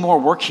doing more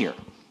work here?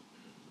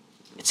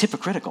 It's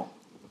hypocritical.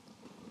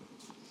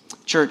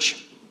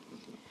 Church,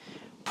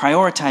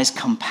 prioritize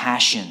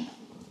compassion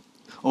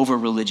over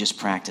religious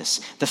practice.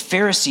 The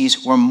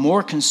Pharisees were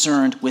more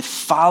concerned with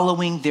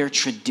following their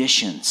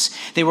traditions.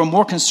 They were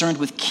more concerned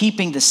with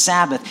keeping the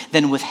Sabbath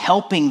than with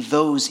helping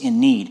those in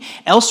need.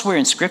 Elsewhere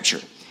in Scripture,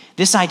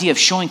 this idea of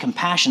showing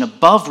compassion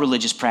above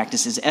religious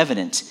practice is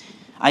evident.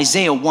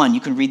 Isaiah 1,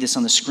 you can read this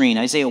on the screen.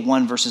 Isaiah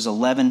 1 verses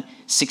 11,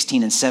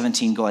 16, and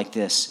 17 go like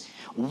this.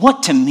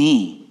 What to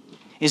me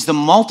is the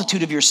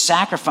multitude of your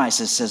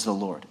sacrifices, says the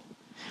Lord.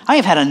 I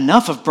have had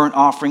enough of burnt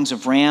offerings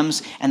of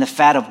rams and the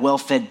fat of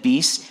well-fed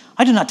beasts.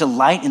 I do not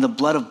delight in the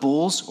blood of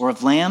bulls or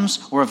of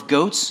lambs or of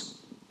goats.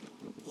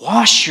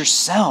 Wash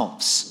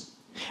yourselves.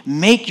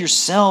 Make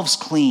yourselves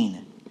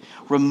clean.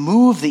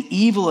 Remove the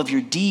evil of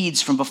your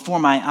deeds from before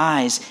my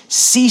eyes.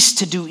 Cease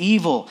to do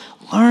evil.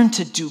 Learn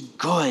to do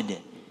good.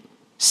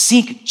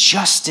 Seek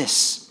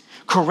justice.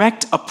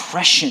 Correct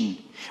oppression.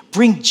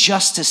 Bring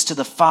justice to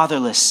the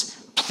fatherless.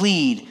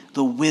 Plead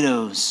the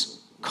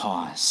widow's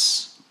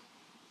cause.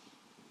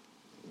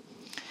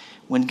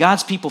 When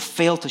God's people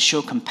fail to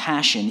show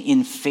compassion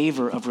in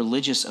favor of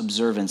religious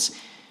observance,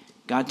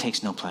 God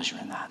takes no pleasure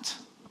in that.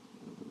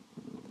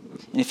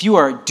 And if you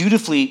are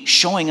dutifully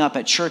showing up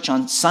at church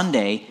on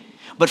Sunday,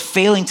 but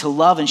failing to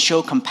love and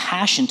show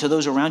compassion to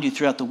those around you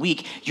throughout the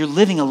week, you're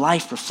living a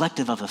life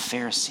reflective of the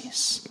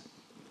Pharisees.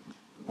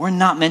 We're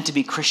not meant to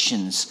be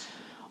Christians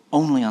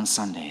only on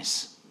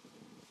Sundays.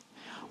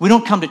 We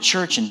don't come to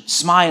church and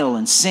smile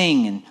and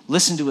sing and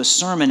listen to a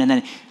sermon and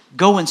then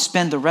go and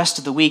spend the rest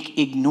of the week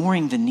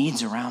ignoring the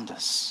needs around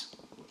us.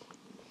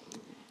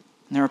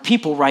 And there are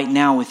people right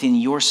now within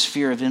your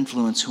sphere of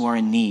influence who are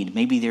in need.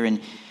 Maybe they're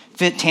in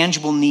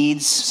tangible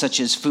needs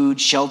such as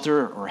food,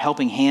 shelter, or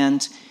helping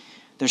hand.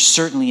 They're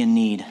certainly in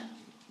need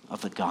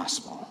of the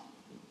gospel.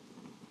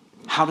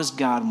 How does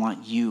God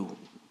want you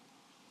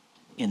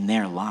in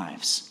their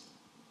lives?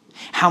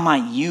 How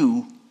might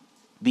you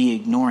be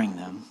ignoring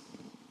them?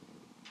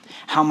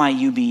 How might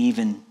you be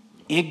even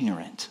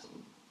ignorant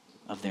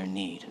of their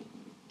need?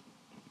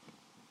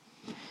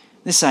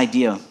 This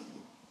idea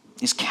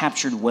is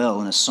captured well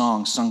in a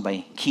song sung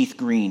by Keith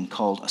Green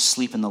called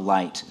Asleep in the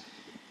Light.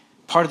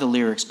 Part of the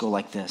lyrics go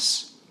like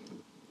this.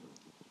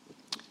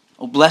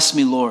 Oh, bless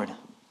me, Lord.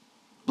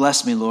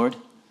 Bless me, Lord.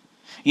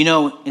 You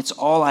know, it's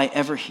all I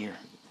ever hear.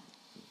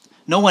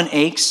 No one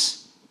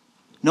aches.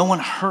 No one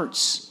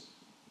hurts.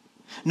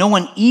 No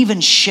one even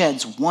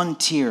sheds one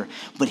tear.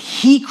 But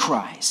he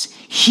cries.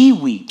 He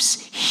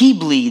weeps. He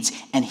bleeds.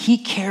 And he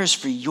cares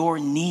for your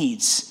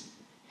needs.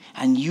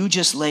 And you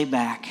just lay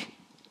back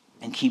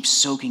and keep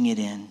soaking it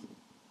in.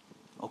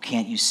 Oh,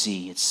 can't you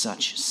see it's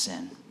such a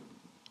sin?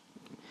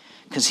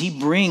 Because he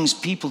brings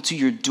people to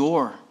your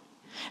door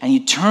and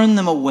you turn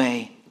them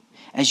away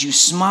as you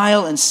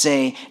smile and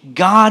say,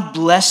 God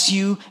bless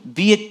you,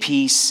 be at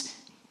peace,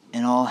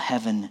 and all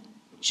heaven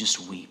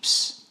just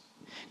weeps.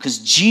 Because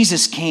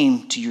Jesus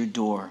came to your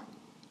door.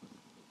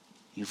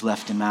 You've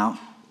left him out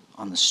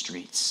on the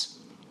streets.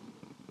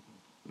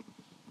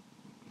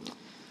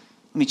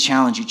 Let me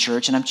challenge you,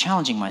 church, and I'm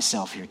challenging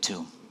myself here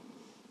too.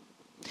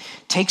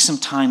 Take some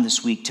time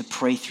this week to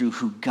pray through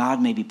who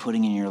God may be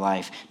putting in your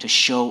life to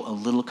show a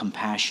little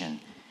compassion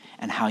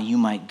and how you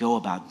might go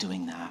about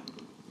doing that.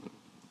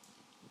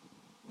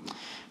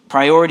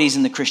 Priorities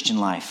in the Christian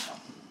life.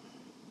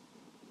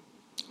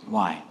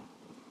 Why?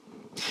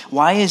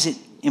 Why is it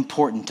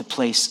important to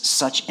place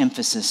such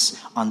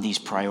emphasis on these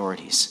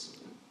priorities?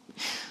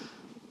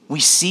 We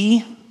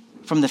see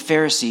from the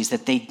Pharisees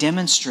that they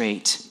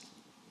demonstrate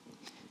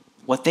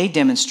what they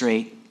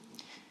demonstrate.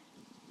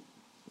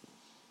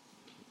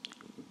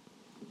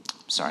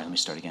 Sorry, let me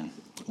start again.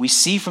 We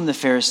see from the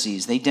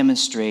Pharisees, they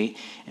demonstrate,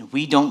 and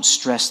we don't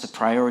stress the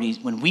priorities,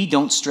 when we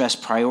don't stress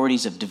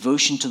priorities of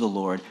devotion to the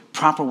Lord,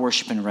 proper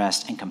worship and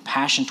rest, and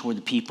compassion toward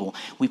the people,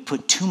 we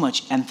put too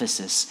much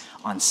emphasis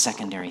on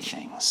secondary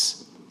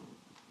things.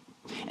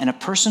 And a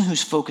person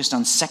who's focused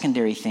on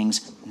secondary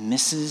things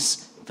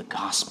misses the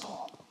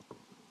gospel.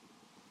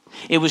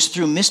 It was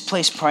through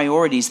misplaced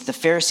priorities that the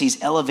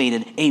Pharisees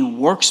elevated a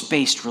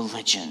works-based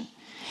religion.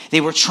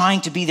 They were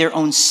trying to be their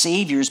own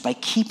saviors by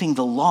keeping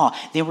the law.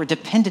 They were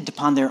dependent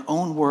upon their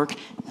own work,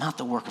 not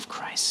the work of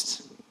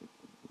Christ.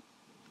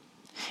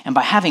 And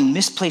by having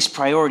misplaced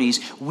priorities,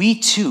 we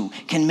too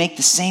can make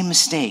the same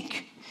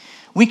mistake.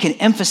 We can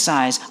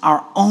emphasize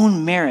our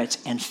own merit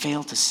and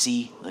fail to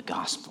see the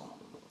gospel.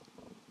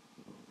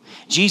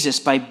 Jesus,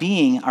 by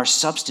being our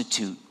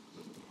substitute,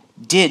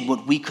 did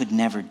what we could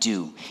never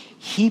do.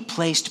 He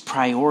placed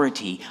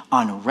priority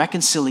on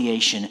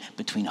reconciliation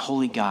between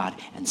holy God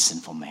and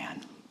sinful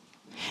man.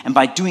 And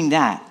by doing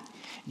that,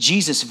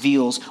 Jesus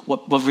reveals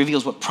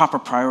what proper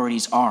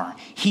priorities are.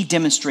 He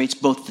demonstrates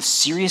both the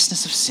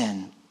seriousness of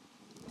sin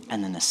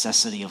and the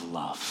necessity of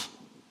love.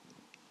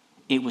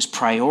 It was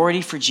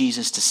priority for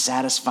Jesus to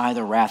satisfy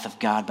the wrath of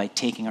God by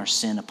taking our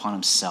sin upon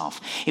himself.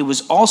 It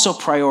was also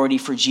priority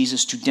for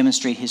Jesus to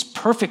demonstrate his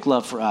perfect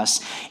love for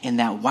us in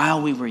that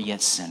while we were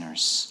yet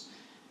sinners,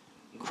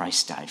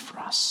 Christ died for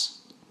us.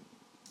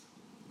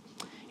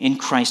 In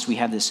Christ, we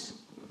have this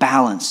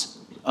balance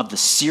of the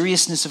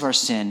seriousness of our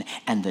sin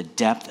and the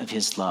depth of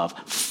his love,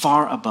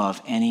 far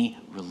above any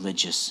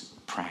religious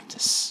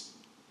practice.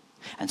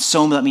 And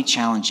so let me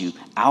challenge you,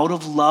 out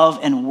of love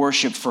and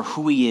worship for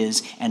who he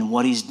is and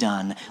what he's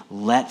done,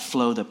 let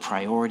flow the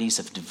priorities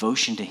of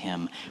devotion to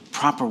him,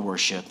 proper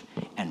worship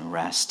and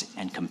rest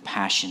and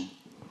compassion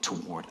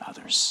toward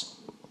others.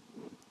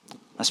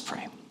 Let's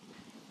pray.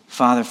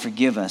 Father,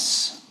 forgive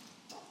us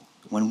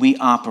when we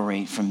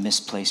operate from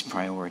misplaced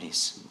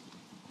priorities.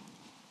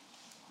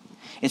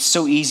 It's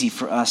so easy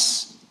for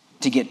us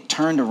to get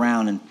turned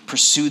around and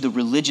pursue the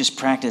religious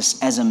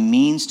practice as a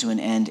means to an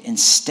end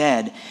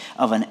instead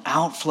of an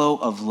outflow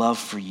of love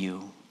for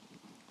you.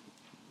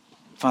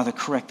 Father,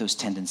 correct those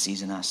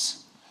tendencies in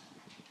us.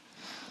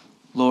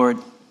 Lord,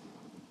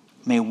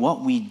 may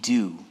what we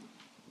do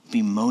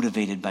be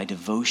motivated by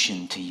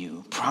devotion to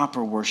you,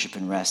 proper worship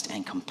and rest,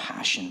 and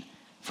compassion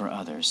for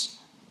others.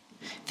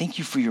 Thank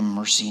you for your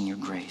mercy and your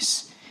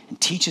grace. And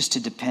teach us to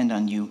depend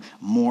on you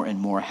more and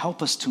more.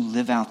 Help us to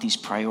live out these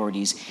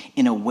priorities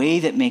in a way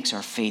that makes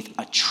our faith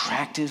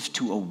attractive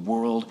to a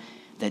world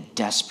that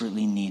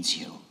desperately needs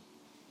you.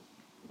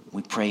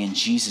 We pray in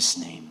Jesus'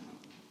 name.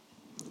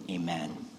 Amen.